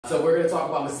So we're going to talk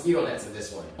about mosquito nets in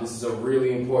this one. This is a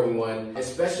really important one,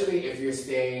 especially if you're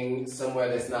staying somewhere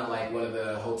that's not like one of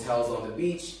the hotels on the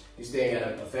beach. You're staying at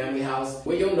a family house.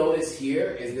 What you'll notice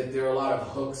here is that there are a lot of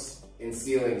hooks in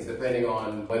ceilings depending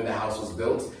on when the house was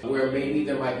built, where maybe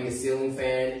there might be a ceiling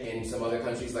fan in some other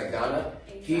countries like Ghana.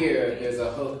 Exactly. Here, there's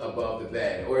a hook above the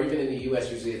bed, or even in the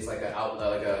US, usually it's like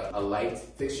a light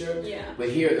fixture. Yeah. But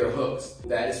here, they're hooks.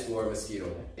 That is for a mosquito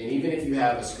net. And even if you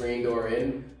have a screen door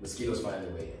in, mosquitoes find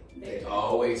their way in. They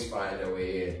always find their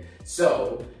way in.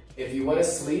 So, if you want to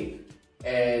sleep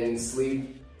and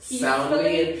sleep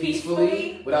soundly and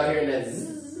peacefully without hearing that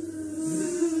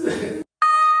zzz,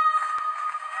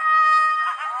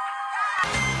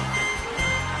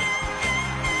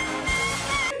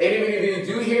 and even if you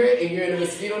do hear it and you're in a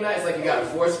mosquito net, it's like you got a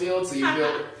force field, so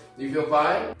you feel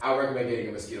fine. I recommend getting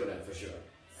a mosquito net for sure.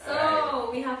 So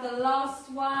we have the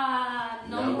last one.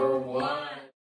 Number one.